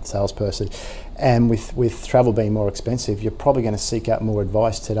salesperson. And with travel being more expensive, you're probably going to seek out more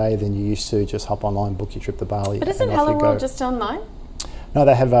advice today than you used to. Just hop online, book your trip to Bali. But isn't Hello World just online? No,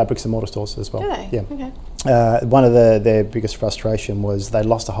 they have bricks and mortar stores as well. Do they? Yeah. Okay. One of their biggest frustration was they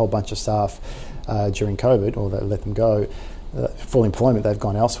lost a whole bunch of staff during COVID, or they let them go. Full employment, they've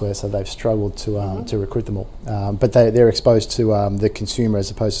gone elsewhere, so they've struggled to recruit them all. But they're exposed to the consumer,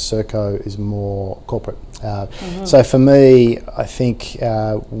 as opposed to Serco is more corporate. So for me, I think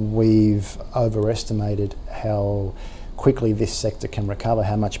we've overestimated how quickly this sector can recover,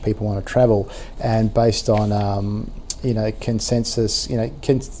 how much people want to travel, and based on consensus,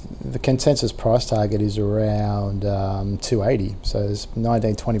 the consensus price target is around 280. So there's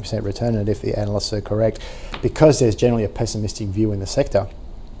 19-20% return on it if the analysts are correct, because there's generally a pessimistic view in the sector,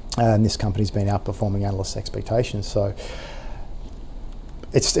 and this company's been outperforming analysts' expectations. So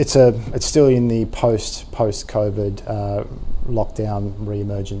it's still in the post-COVID lockdown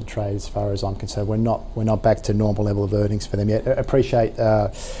re-emergent trade, as far as I'm concerned. We're not back to normal level of earnings for them yet. I appreciate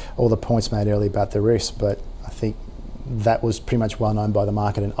all the points made earlier about the risk, but I think that was pretty much well known by the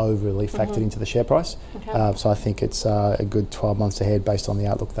market and overly factored into the share price. Okay. So I think it's a good 12 months ahead based on the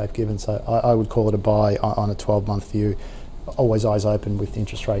outlook they've given. So I would call it a buy on a 12-month view. Always eyes open with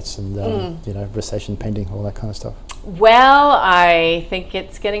interest rates and recession pending, all that kind of stuff. Well, I think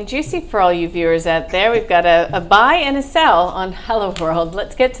it's getting juicy for all you viewers out there. We've got a buy and a sell on Hello World.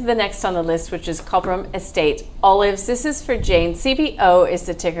 Let's get to the next on the list, which is Cobram Estate Olives. This is for Jane. CBO is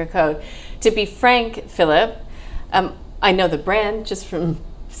the ticker code. To be frank, Philip, I know the brand just from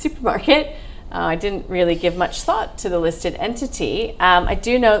supermarket. I didn't really give much thought to the listed entity. I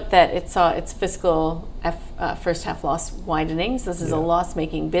do note that it saw its fiscal first half loss widenings. This is a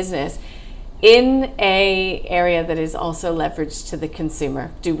loss-making business in a area that is also leveraged to the consumer.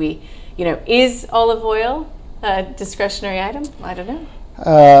 Do we, is olive oil a discretionary item? I don't know.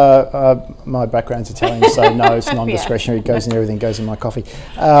 My background's Italian, so no, it's non-discretionary. It goes in everything, goes in my coffee.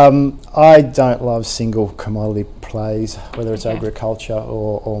 I don't love single commodity plays, whether it's agriculture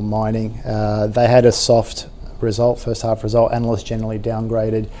or mining. They had a soft result, first half result. Analysts generally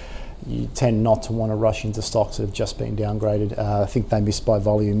downgraded. You tend not to want to rush into stocks that have just been downgraded. I think they missed by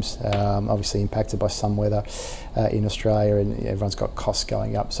volumes, obviously impacted by some weather in Australia, and everyone's got costs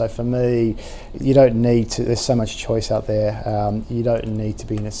going up. So for me, you don't need to, there's so much choice out there. You don't need to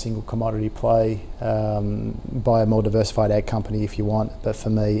be in a single commodity play. Buy a more diversified ag company if you want, but for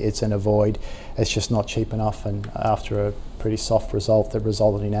me, it's an avoid. It's just not cheap enough, and after a pretty soft result that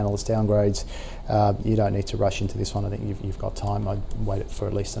resulted in analyst downgrades, you don't need to rush into this one. I think you've got time. I'd wait for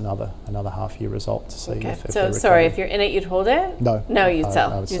at least another half-year result to see. Okay. So sorry, if you're in it, you'd hold it? No, you'd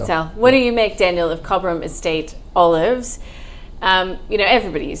sell. You'd sell. What do you make, Daniel, of Cobram Estate Olives?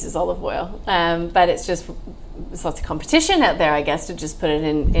 Everybody uses olive oil, but there's lots of competition out there, I guess, to just put it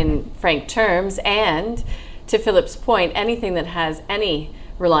in frank terms. And to Philip's point, anything that has any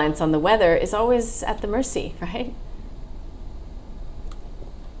reliance on the weather is always at the mercy, right?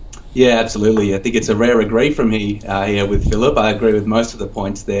 Yeah, absolutely. I think it's a rare agree from me here with Philip. I agree with most of the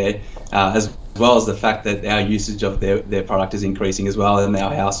points there, as well as the fact that our usage of their product is increasing as well in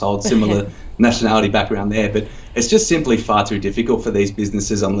our household, similar nationality background there. But it's just simply far too difficult for these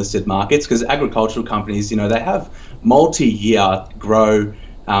businesses on listed markets, because agricultural companies, they have multi-year grow,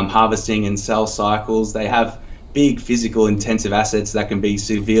 harvesting and sell cycles. They have big physical intensive assets that can be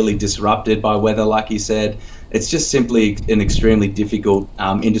severely disrupted by weather, like you said. It's just simply an extremely difficult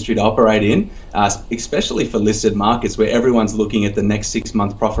industry to operate in, especially for listed markets where everyone's looking at the next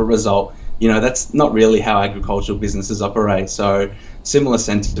 6-month profit result. That's not really how agricultural businesses operate. So similar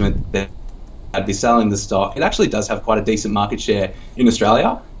sentiment that I'd be selling the stock. It actually does have quite a decent market share in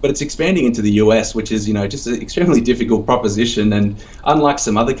Australia, but it's expanding into the US, which is, just an extremely difficult proposition. And unlike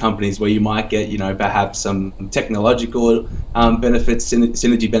some other companies where you might get, perhaps some technological benefits,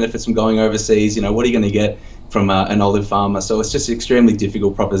 synergy benefits from going overseas, what are you going to get from an olive farmer? So it's just an extremely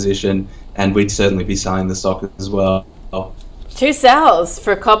difficult proposition, and we'd certainly be selling the stock as well. 2 sells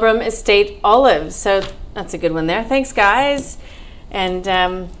for Cobram Estate Olives. So that's a good one there. Thanks, guys.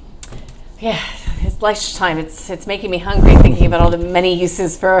 And it's lunchtime. It's making me hungry thinking about all the many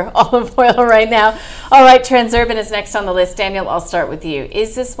uses for olive oil right now. All right, Transurban is next on the list. Daniel, I'll start with you.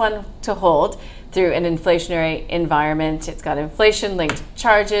 Is this one to hold through an inflationary environment? It's got inflation-linked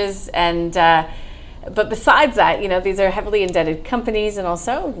charges, and But besides that, these are heavily indebted companies, and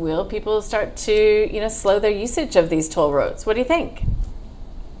also, will people start to, slow their usage of these toll roads? What do you think?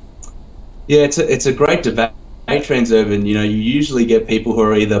 Yeah, it's a great debate, Transurban. You usually get people who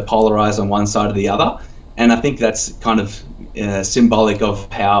are either polarized on one side or the other, and I think that's kind of symbolic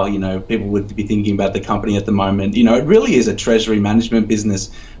of how people would be thinking about the company at the moment. It really is a treasury management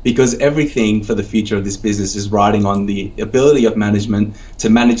business, because everything for the future of this business is riding on the ability of management to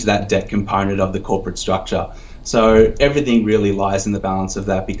manage that debt component of the corporate structure. So everything really lies in the balance of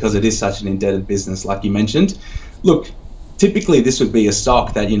that, because it is such an indebted business, like you mentioned. Look, typically this would be a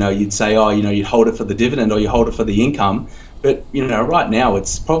stock that you'd say, you'd hold it for the dividend or you hold it for the income. But right now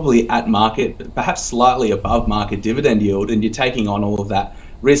it's probably at market, perhaps slightly above market dividend yield, and you're taking on all of that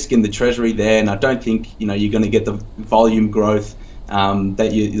risk in the treasury there. And I don't think you're going to get the volume growth that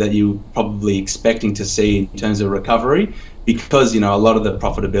you're probably expecting to see in terms of recovery, because a lot of the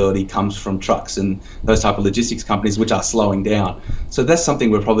profitability comes from trucks and those type of logistics companies, which are slowing down. So that's something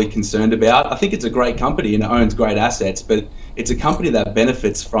we're probably concerned about. I think it's a great company and it owns great assets, but it's a company that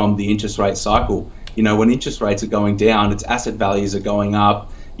benefits from the interest rate cycle. When interest rates are going down, its asset values are going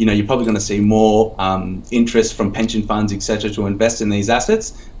up. You're probably going to see more interest from pension funds, etc., to invest in these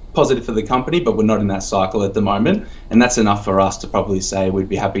assets. Positive for the company, but we're not in that cycle at the moment, and that's enough for us to probably say we'd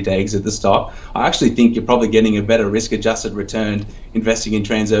be happy to exit the stock. I actually think you're probably getting a better risk-adjusted return investing in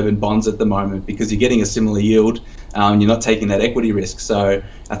Transurban bonds at the moment, because you're getting a similar yield. You're not taking that equity risk. So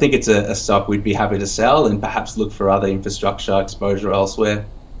I think it's a stock we'd be happy to sell and perhaps look for other infrastructure exposure elsewhere.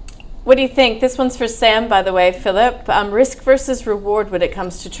 What do you think? This one's for Sam, by the way, Philip. Risk versus reward when it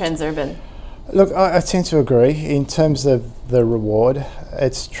comes to Transurban. Look, I tend to agree. In terms of the reward,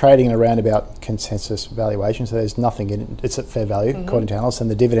 it's trading around about consensus valuation, so there's nothing in it. It's at fair value, according to analysts, and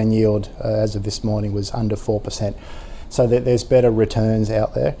the dividend yield as of this morning was under 4%. So there's better returns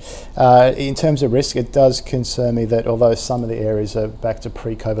out there. In terms of risk, it does concern me that although some of the areas are back to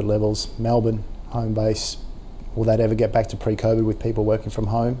pre-COVID levels, Melbourne, home base, will that ever get back to pre-COVID with people working from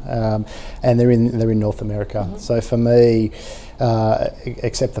home? And they're in North America. So for me,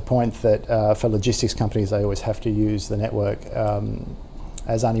 except the point that for logistics companies, they always have to use the network.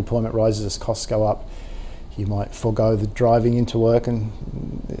 As unemployment rises, as costs go up, you might forego the driving into work and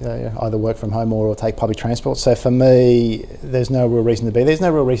either work from home or take public transport. So for me, there's no real reason to be. There's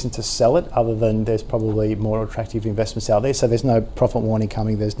no real reason to sell it, other than there's probably more attractive investments out there. So there's no profit warning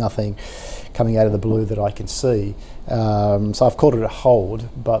coming. There's nothing coming out of the blue that I can see. So I've called it a hold,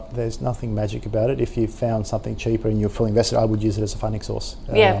 but there's nothing magic about it. If you found something cheaper and you're fully invested, I would use it as a funding source.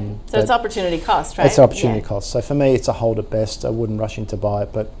 So it's opportunity cost, right? It's opportunity cost. So for me, it's a hold at best. I wouldn't rush in to buy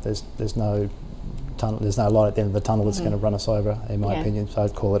it, but there's no light at the end of the tunnel that's going to run us over, in my opinion. So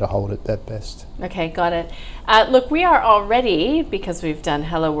I'd call it a hold at best. Okay, got it. Look, we are already, because we've done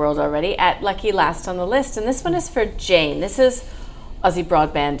Hello World already, at lucky last on the list, and this one is for Jane. This is Aussie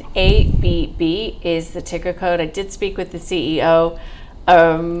Broadband. ABB is the ticker code. I did speak with the CEO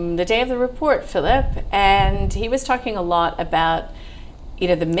the day of the report, Philip, and he was talking a lot about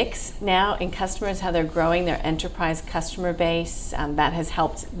the mix now in customers, how they're growing their enterprise customer base. That has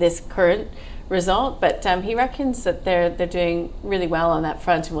helped this current result, but he reckons that they're doing really well on that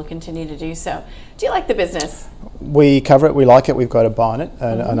front and will continue to do so. Do you like the business? We cover it, we like it, we've got a buy on it,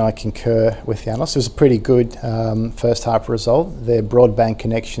 and I concur with the analysts. It was a pretty good first half result. Their broadband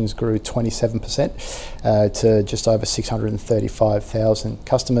connections grew 27% to just over 635,000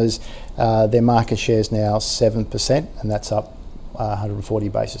 customers. Their market share is now 7%, and that's up 140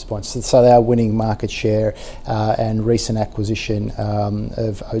 basis points. So they are winning market share, and recent acquisition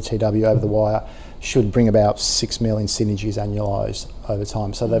of OTW over the wire should bring about 6 million synergies annualised over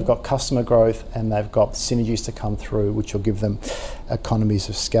time. So they've got customer growth and they've got synergies to come through, which will give them economies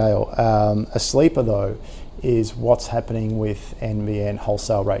of scale. A sleeper though is what's happening with NBN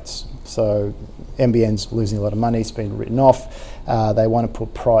wholesale rates. So NBN's losing a lot of money, it's been written off. They want to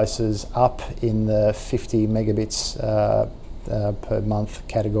put prices up in the 50 megabits per month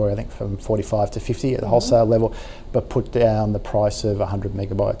category, I think from 45 to 50 at the wholesale level, but put down the price of 100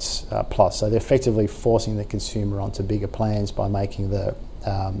 megabytes plus. So they're effectively forcing the consumer onto bigger plans by making the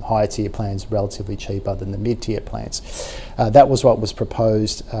higher tier plans relatively cheaper than the mid-tier plans. That was what was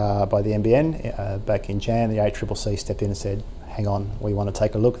proposed by the NBN back in Jan. The ACCC stepped in and said, hang on, we want to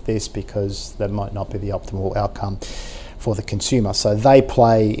take a look at this because that might not be the optimal outcome for the consumer. So they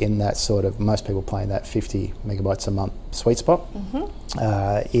play in that sort of, most people play in that 50 megabytes a month sweet spot.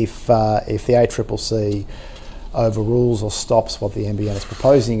 If the ACCC overrules or stops what the NBN is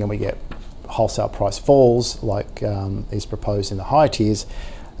proposing and we get wholesale price falls like is proposed in the higher tiers,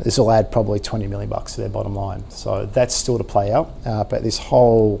 this will add probably $20 million to their bottom line. So that's still to play out. But this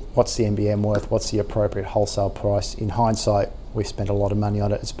whole, what's the NBN worth? What's the appropriate wholesale price? In hindsight, we've spent a lot of money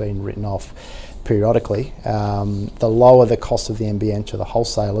on it. It's been written off periodically. The lower the cost of the NBN to the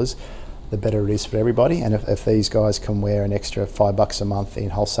wholesalers, the better it is for everybody. And if these guys can wear an extra $5 a month in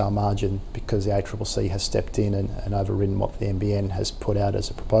wholesale margin because the ACCC has stepped in and overridden what the NBN has put out as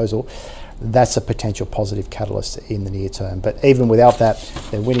a proposal, that's a potential positive catalyst in the near term. But even without that,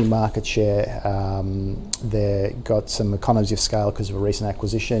 they're winning market share. They've got some economies of scale because of a recent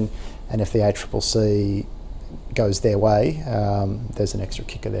acquisition. And if the ACCC goes their way, there's an extra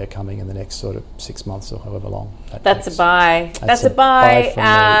kicker there coming in the next sort of 6 months or however long. That's a buy. That's a buy.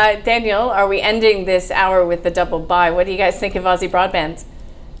 Daniel, are we ending this hour with the double buy? What do you guys think of Aussie Broadband?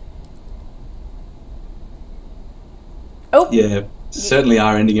 Oh, yeah. Certainly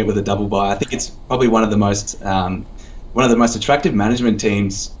are ending it with a double buy. I think it's probably one of the most attractive management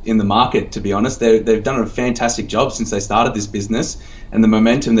teams in the market, to be honest. They've done a fantastic job since they started this business, and the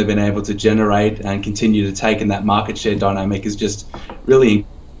momentum they've been able to generate and continue to take in that market share dynamic is just really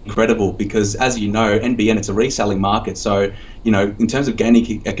incredible because, as you know, NBN, it's a reselling market. So, you know, in terms of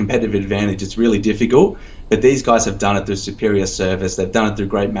gaining a competitive advantage, it's really difficult. But these guys have done it through superior service. They've done it through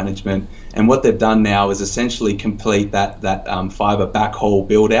great management. And what they've done now is essentially complete that fibre backhaul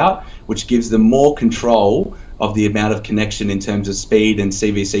build out, which gives them more control of the amount of connection in terms of speed and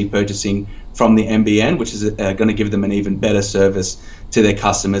CVC purchasing from the NBN, which is going to give them an even better service to their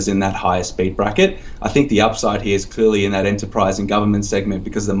customers in that higher speed bracket. I think the upside here is clearly in that enterprise and government segment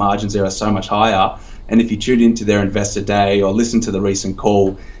because the margins there are so much higher. And if you tune into their investor day or listen to the recent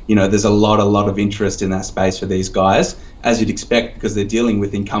call, you know, there's a lot of interest in that space for these guys, as you'd expect, because they're dealing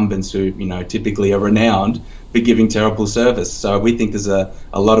with incumbents who, you know, typically are renowned for giving terrible service. So we think there's a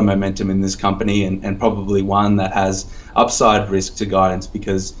lot of momentum in this company and probably one that has upside risk to guidance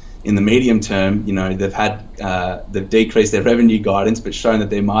because in the medium term, you know, they've decreased their revenue guidance but shown that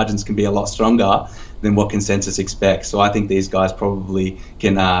their margins can be a lot stronger than what consensus expects. So I think these guys probably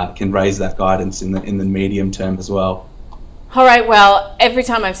can raise that guidance in the medium term as well. All right, well, every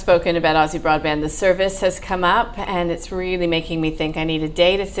time I've spoken about Aussie Broadband, the service has come up and it's really making me think I need a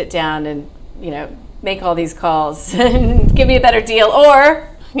day to sit down and, you know, make all these calls and give me a better deal or,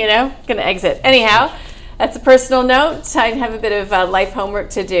 you know, gonna exit. Anyhow, that's a personal note. I have a bit of life homework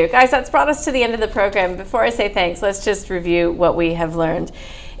to do. Guys, that's brought us to the end of the program. Before I say thanks, let's just review what we have learned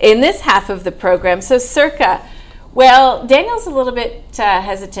in this half of the program. So Circa, well, Daniel's a little bit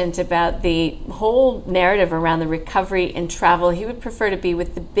hesitant about the whole narrative around the recovery in travel. He would prefer to be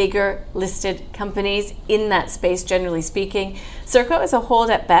with the bigger listed companies in that space, generally speaking. Circa is a hold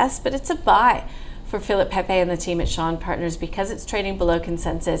at best, but it's a buy for Philip Pepe and the team at Shaw and Partners because it's trading below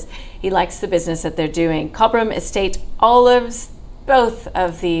consensus. He likes the business that they're doing. Cobram Estate Olives, both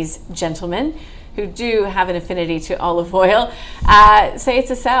of these gentlemen who do have an affinity to olive oil, say it's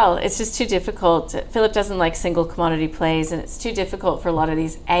a sell. It's just too difficult. Philip doesn't like single commodity plays, and it's too difficult for a lot of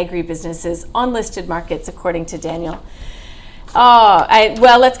these agri-businesses on listed markets, according to Daniel.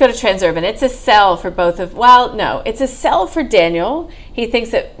 Well, let's go to Transurban. It's a sell for both of, well, no, it's a sell for Daniel. He thinks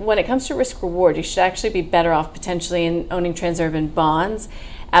that when it comes to risk reward, you should actually be better off potentially in owning Transurban bonds,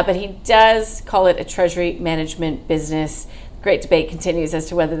 but he does call it a treasury management business. Great debate continues as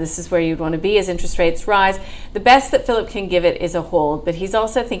to whether this is where you'd want to be as interest rates rise. The best that Philip can give it is a hold, but he's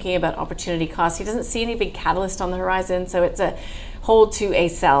also thinking about opportunity costs. He doesn't see any big catalyst on the horizon, so it's a hold to a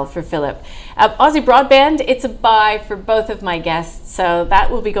sell for Philip. Aussie Broadband, it's a buy for both of my guests, so that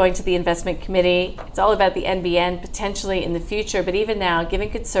will be going to the investment committee. It's all about the NBN potentially in the future, but even now, giving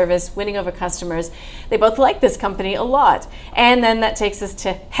good service, winning over customers, they both like this company a lot. And then that takes us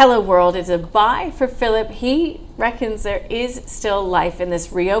to Hello World. It's a buy for Philip. He reckons there is still life in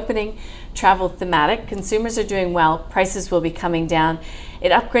this reopening travel thematic. Consumers are doing well. Prices will be coming down.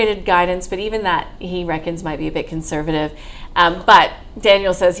 It upgraded guidance, but even that he reckons might be a bit conservative. But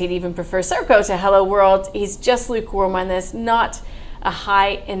Daniel says he'd even prefer Serco to Hello World. He's just lukewarm on this, not a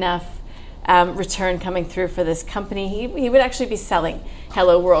high enough return coming through for this company. He would actually be selling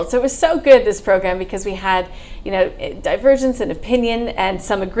Hello World. So it was so good, this program, because we had, you know, divergence in opinion and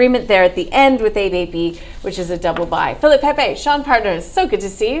some agreement there at the end with ABB, which is a double buy. Philip Pepe, Shaw and Partners, so good to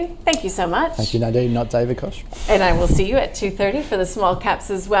see you. Thank you so much. Thank you, Nadine, not David Koch. And I will see you at 2:30 for the small caps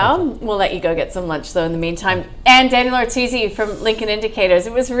as well. We'll let you go get some lunch, though, in the meantime. And Daniel Ortiz from Lincoln Indicators.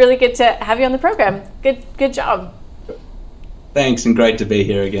 It was really good to have you on the program. Good job. Thanks, and great to be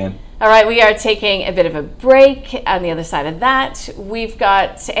here again. All right, we are taking a bit of a break. On the other side of that, we've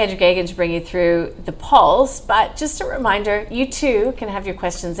got Andrew Gagan to bring you through the polls. But just a reminder, you too can have your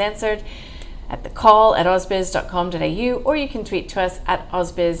questions answered at thecall@ausbiz.com.au, or you can tweet to us at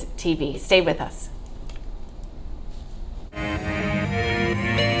AusbizTV. Stay with us.